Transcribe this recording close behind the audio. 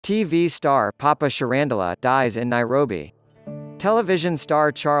TV star Papa Shirandula dies in Nairobi. Television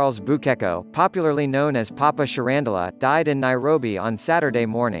star Charles Bukeko, popularly known as Papa Shirandula, died in Nairobi on Saturday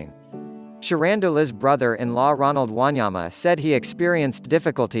morning. Shirandula's brother-in-law Ronald Wanyama said he experienced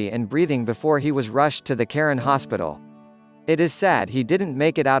difficulty in breathing before he was rushed to the Karen hospital. It is sad he didn't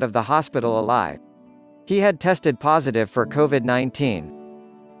make it out of the hospital alive. He had tested positive for COVID-19.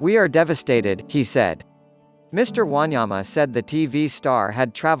 "We are devastated," he said. Mr. Wanyama said the TV star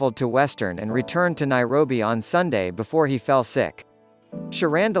had traveled to Western and returned to Nairobi on Sunday before he fell sick.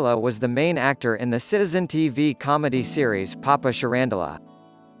 Shirandula was the main actor in the Citizen TV comedy series Papa Shirandula.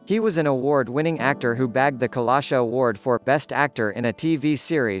 He was an award-winning actor who bagged the Kalasha Award for Best Actor in a TV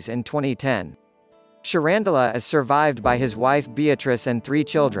series in 2010. Shirandula is survived by his wife Beatrice and 3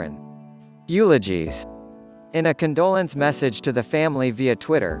 children. Eulogies. In a condolence message to the family via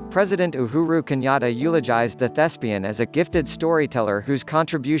Twitter, President Uhuru Kenyatta eulogized the thespian as a gifted storyteller whose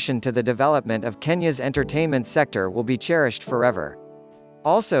contribution to the development of Kenya's entertainment sector will be cherished forever.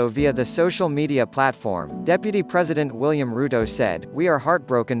 Also via the social media platform, Deputy President William Ruto said, "We are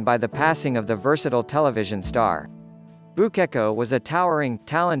heartbroken by the passing of the versatile television star. Bukeko was a towering,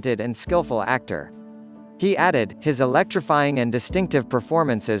 talented and skillful actor." He added, "His electrifying and distinctive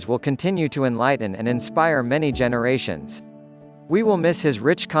performances will continue to enlighten and inspire many generations. We will miss his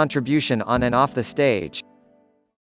rich contribution on and off the stage."